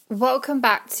Welcome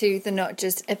back to the Not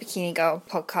Just a Bikini Girl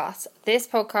podcast. This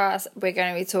podcast, we're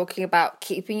going to be talking about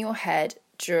keeping your head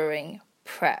during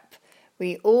prep.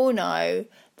 We all know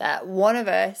that one of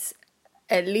us,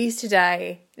 at least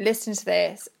today, listening to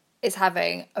this, is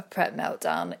having a prep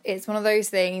meltdown. It's one of those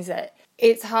things that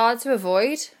it's hard to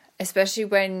avoid, especially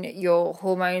when your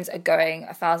hormones are going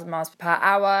 1,000 miles per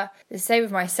hour. The same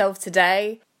with myself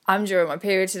today. I'm during my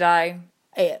period today.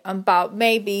 I'm about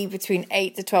maybe between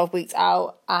 8 to 12 weeks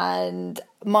out, and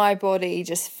my body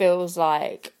just feels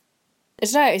like, I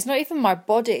don't know, it's not even my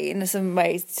body in some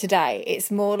ways today.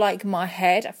 It's more like my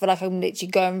head. I feel like I'm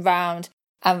literally going round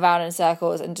and round in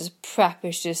circles, and just prep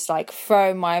is just like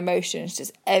throwing my emotions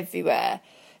just everywhere.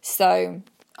 So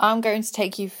I'm going to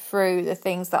take you through the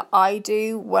things that I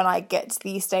do when I get to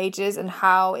these stages and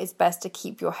how it's best to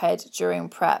keep your head during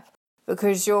prep.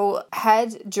 Because your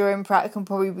head during prep can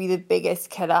probably be the biggest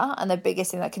killer and the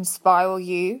biggest thing that can spiral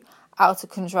you out of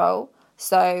control.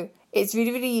 So it's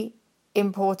really, really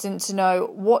important to know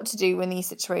what to do when these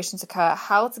situations occur,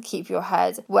 how to keep your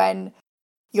head when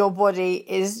your body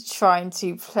is trying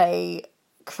to play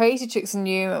crazy tricks on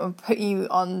you and put you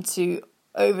onto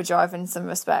overdrive in some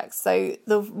respects. So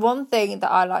the one thing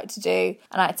that I like to do,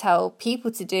 and I tell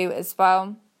people to do as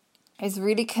well, is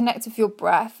really connect with your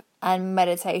breath and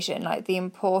meditation, like the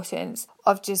importance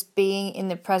of just being in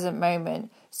the present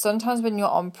moment. Sometimes when you're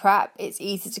on prep, it's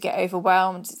easy to get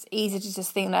overwhelmed. It's easy to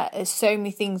just think that there's so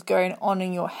many things going on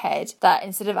in your head that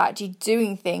instead of actually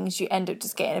doing things, you end up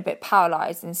just getting a bit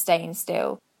paralyzed and staying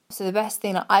still. So the best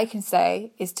thing that I can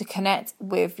say is to connect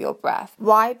with your breath.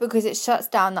 Why? Because it shuts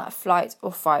down that flight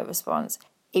or fight response.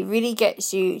 It really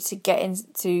gets you to get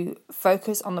into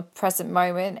focus on the present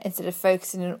moment instead of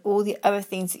focusing on all the other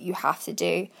things that you have to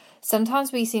do.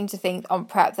 Sometimes we seem to think on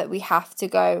prep that we have to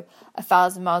go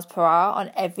 1,000 miles per hour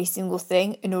on every single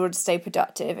thing in order to stay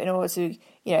productive, in order to,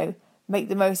 make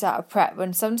the most out of prep.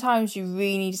 When sometimes you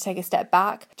really need to take a step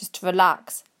back, just to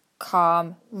relax,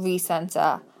 calm,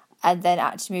 recenter, and then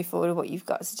actually move forward with what you've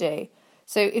got to do.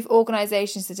 So if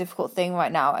organisation is a difficult thing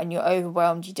right now and you're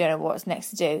overwhelmed, you don't know what's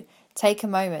next to do, take a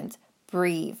moment,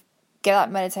 breathe, get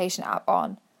that meditation app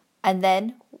on. And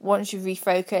then once you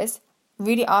refocus,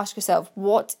 really ask yourself,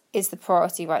 what is the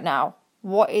priority right now?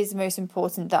 What is most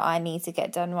important that I need to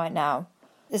get done right now?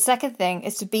 The second thing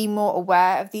is to be more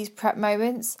aware of these prep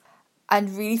moments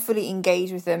and really fully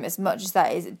engage with them as much as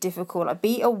that is difficult. Like,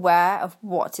 be aware of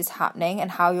what is happening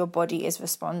and how your body is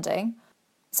responding.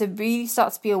 So really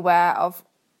start to be aware of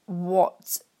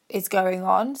what is going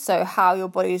on. So how your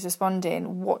body is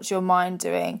responding, what's your mind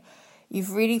doing.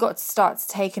 You've really got to start to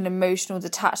take an emotional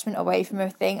detachment away from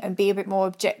everything and be a bit more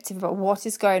objective about what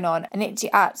is going on, and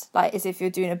literally act like as if you're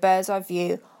doing a bird's eye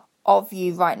view of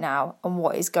you right now and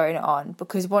what is going on.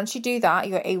 Because once you do that,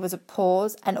 you're able to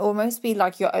pause and almost be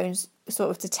like your own sort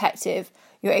of detective.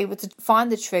 You're able to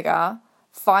find the trigger,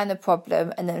 find the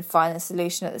problem, and then find the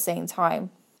solution at the same time.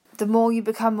 The more you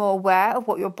become more aware of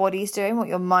what your body is doing, what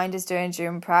your mind is doing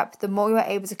during prep, the more you're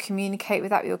able to communicate with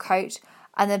that with your coach,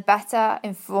 and the better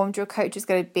informed your coach is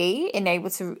going to be and able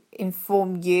to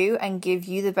inform you and give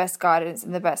you the best guidance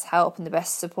and the best help and the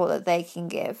best support that they can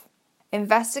give.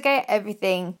 Investigate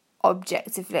everything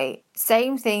objectively.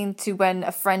 Same thing to when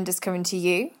a friend is coming to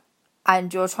you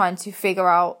and you're trying to figure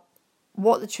out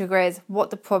what the trigger is, what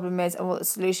the problem is, and what the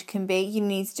solution can be. You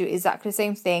need to do exactly the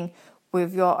same thing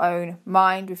with your own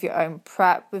mind, with your own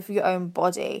prep, with your own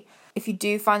body. If you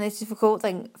do find this difficult,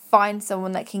 then find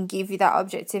someone that can give you that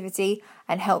objectivity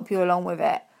and help you along with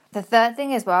it. The third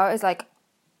thing as well is like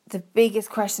the biggest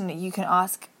question that you can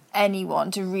ask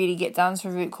anyone to really get down to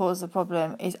the root cause of the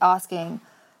problem is asking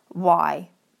why.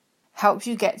 Helps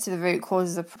you get to the root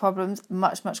causes of problems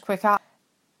much, much quicker.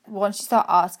 Once you start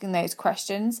asking those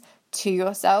questions to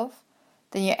yourself,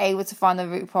 then you're able to find the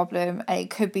root problem, and it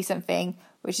could be something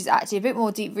which is actually a bit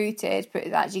more deep-rooted, but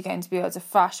it's actually going to be able to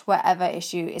thrash whatever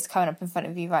issue is coming up in front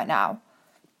of you right now.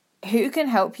 Who can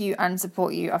help you and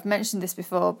support you? I've mentioned this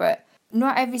before, but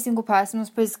not every single person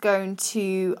is going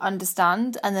to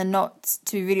understand, and they're not,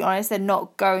 to be really honest, they're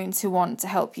not going to want to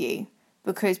help you,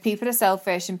 because people are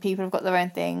selfish and people have got their own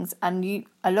things, and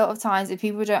a lot of times if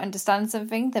people don't understand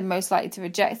something, they're most likely to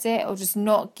reject it or just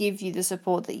not give you the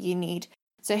support that you need.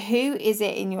 So who is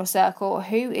it in your circle, or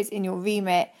who is in your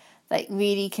remit that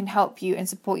really can help you and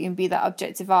support you and be that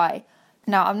objective eye?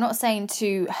 Now, I'm not saying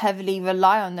to heavily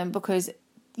rely on them, because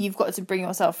you've got to bring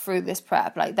yourself through this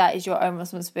prep. Like, that is your own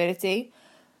responsibility,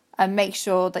 and make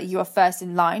sure that you are first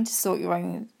in line to sort your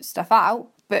own stuff out.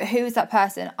 But who is that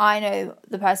person? I know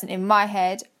the person in my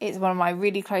head is one of my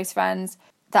really close friends.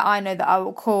 that I know that I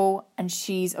will call, and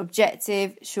she's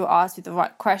objective, she'll ask me the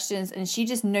right questions, and she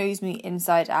just knows me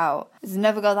inside out. There's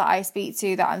another girl that I speak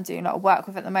to that I'm doing a lot of work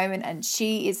with at the moment, and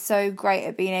she is so great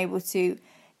at being able to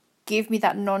give me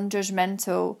that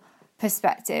non-judgmental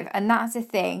perspective. And that's the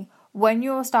thing, when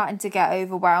you're starting to get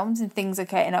overwhelmed and things are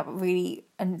getting up really,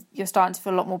 and you're starting to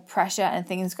feel a lot more pressure and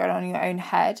things going on in your own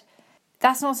head,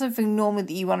 that's not something normally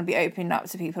that you want to be opening up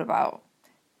to people about.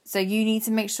 So you need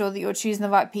to make sure that you're choosing the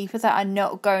right people that are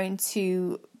not going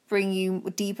to bring you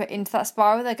deeper into that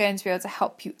spiral. They're going to be able to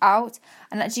help you out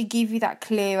and actually give you that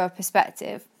clearer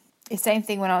perspective. It's the same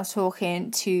thing when I was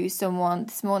talking to someone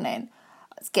this morning.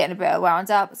 I was getting a bit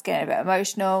wound up, I was getting a bit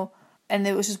emotional, and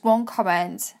there was just one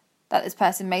comment that this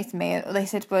person made to me. All they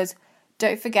said was,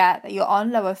 don't forget that you're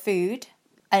on lower food,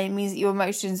 and it means that your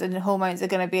emotions and hormones are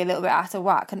going to be a little bit out of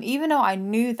whack. And even though I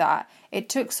knew that, it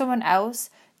took someone else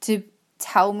to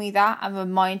tell me that and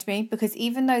remind me, because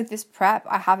even though this prep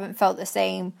I haven't felt the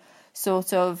same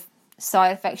sort of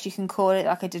side effects, you can call it,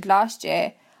 like I did last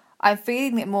year, I'm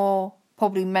feeling it more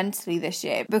probably mentally this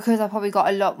year, because I probably got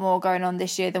a lot more going on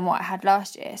this year than what I had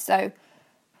last year. So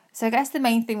I guess the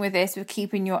main thing with this, with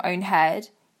keeping your own head,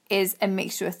 is a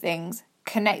mixture of things.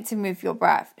 Connecting with your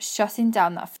breath, shutting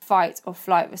down that fight or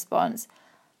flight response,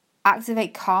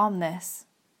 activate calmness.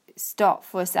 Stop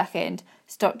for a second.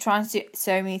 Stop trying to do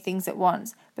so many things at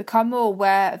once. Become more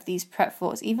aware of these prep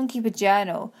thoughts. Even keep a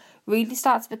journal. Really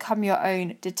start to become your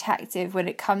own detective when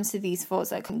it comes to these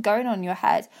thoughts that are going on in your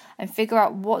head, and figure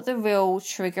out what the real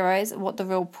trigger is, what the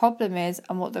real problem is,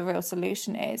 and what the real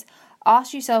solution is.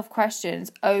 Ask yourself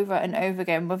questions over and over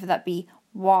again, whether that be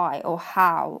why or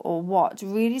how or what.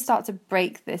 Really start to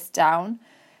break this down,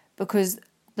 because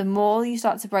the more you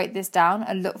start to break this down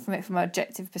and look from it from an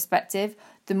objective perspective,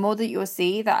 the more that you'll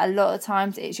see that a lot of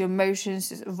times it's your emotions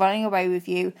just running away with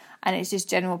you, and it's just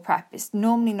general prep. It's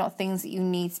normally not things that you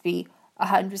need to be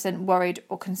 100% worried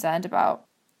or concerned about.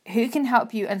 Who can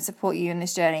help you and support you in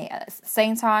this journey? At the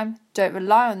same time, don't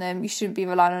rely on them. You shouldn't be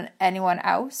relying on anyone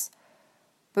else.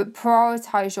 But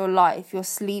prioritise your life, your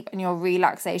sleep and your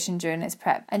relaxation during this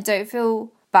prep. And don't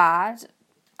feel bad,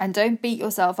 and don't beat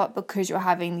yourself up because you're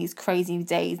having these crazy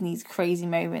days and these crazy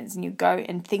moments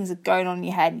and things are going on in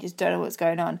your head and you just don't know what's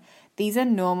going on. These are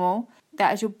normal.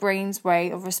 That is your brain's way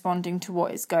of responding to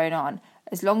what is going on.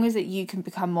 As long as that you can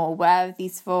become more aware of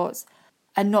these thoughts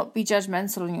and not be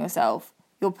judgmental on yourself,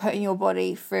 you're putting your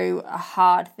body through a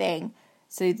hard thing.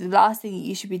 So the last thing that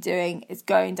you should be doing is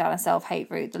going down a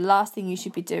self-hate route. The last thing you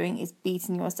should be doing is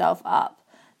beating yourself up.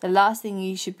 The last thing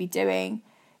you should be doing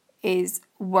is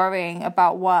worrying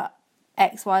about what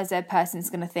XYZ person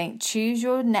is going to think. Choose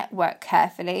your network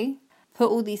carefully. Put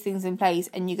all these things in place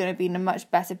and you're going to be in a much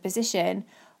better position,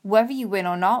 whether you win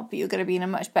or not, but you're going to be in a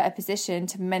much better position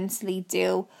to mentally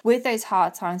deal with those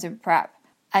hard times in prep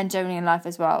and generally in life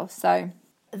as well. So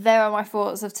there are my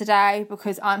thoughts of today,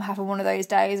 because I'm having one of those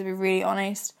days, to be really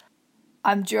honest.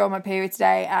 I'm due on my period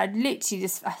today, and I literally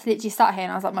sat here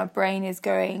and I was like, my brain is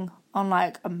going on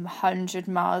like 100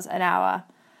 miles an hour.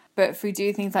 But through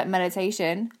doing things like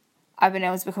meditation, I've been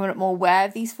able to become a lot more aware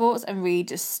of these thoughts and really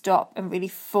just stop and really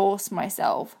force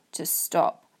myself to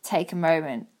stop, take a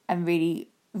moment and really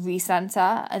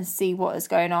recenter and see what is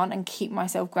going on and keep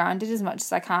myself grounded as much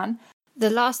as I can. The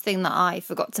last thing that I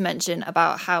forgot to mention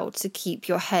about how to keep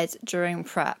your head during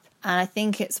prep, and I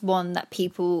think it's one that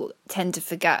people tend to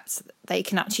forget they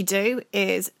can actually do,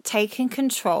 is taking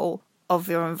control of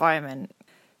your environment.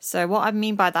 So what I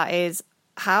mean by that is,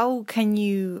 how can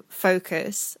you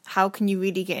focus? How can you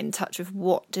really get in touch with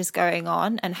what is going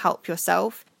on and help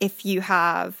yourself if you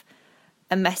have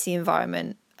a messy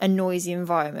environment, a noisy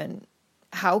environment?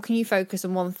 How can you focus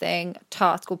on one thing,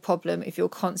 task or problem, if you're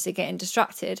constantly getting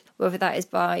distracted, whether that is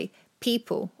by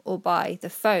people or by the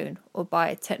phone or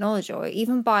by technology or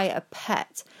even by a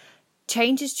pet?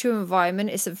 Changes to your environment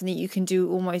is something that you can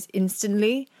do almost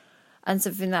instantly, and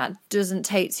something that doesn't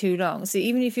take too long. So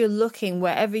even if you're looking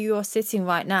wherever you're sitting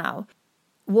right now,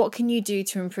 what can you do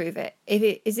to improve it?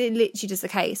 Is it literally just a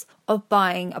case of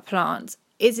buying a plant?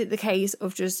 Is it the case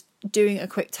of just doing a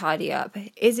quick tidy up?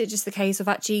 Is it just the case of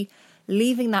actually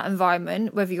leaving that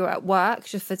environment, whether you're at work,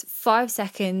 just for 5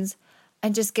 seconds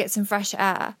and just get some fresh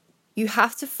air? You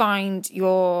have to find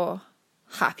your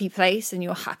happy place and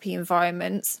your happy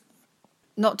environments.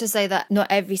 Not to say that not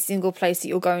every single place that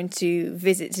you're going to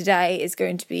visit today is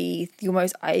going to be your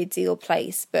most ideal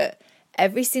place, but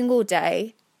every single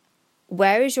day,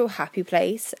 where is your happy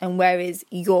place and where is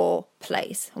your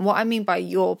place? And what I mean by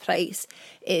your place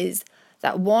is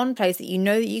that one place that you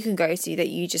know that you can go to, that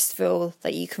you just feel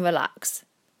that you can relax,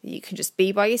 that you can just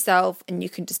be by yourself and you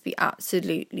can just be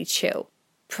absolutely chill.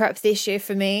 prep this year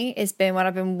for me has been when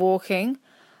I've been walking.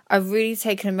 I've really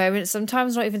taken a moment,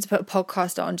 sometimes not even to put a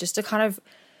podcast on, just to kind of,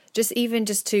 just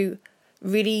to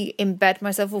really embed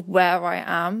myself with where I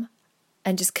am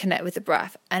and just connect with the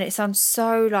breath. And it sounds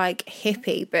so like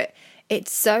hippie, but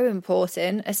it's so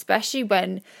important, especially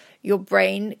when your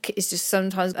brain is just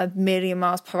sometimes a million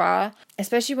miles per hour,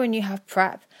 especially when you have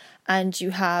prep and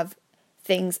you have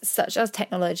things such as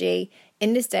technology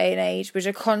in this day and age, which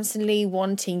are constantly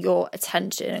wanting your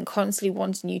attention and constantly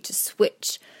wanting you to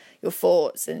switch your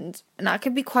thoughts. And that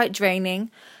can be quite draining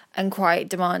and quite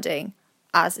demanding,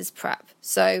 as is prep.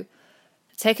 So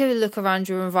take a look around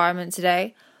your environment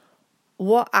today.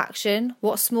 What action,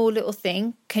 what small little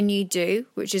thing can you do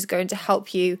which is going to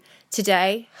help you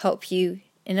today, help you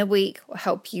in a week, or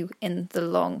help you in the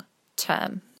long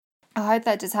term? I hope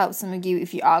that just helps some of you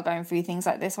if you are going through things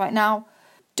like this right now.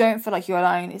 Don't feel like you're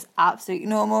alone. It's absolutely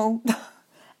normal.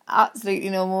 Absolutely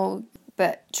normal.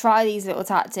 But try these little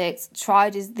tactics, try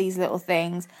these little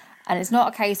things. And it's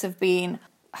not a case of being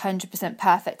 100%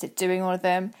 perfect at doing all of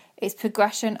them. It's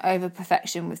progression over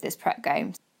perfection with this prep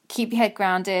game. Keep your head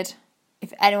grounded.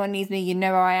 If anyone needs me, you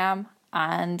know where I am.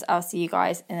 And I'll see you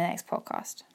guys in the next podcast.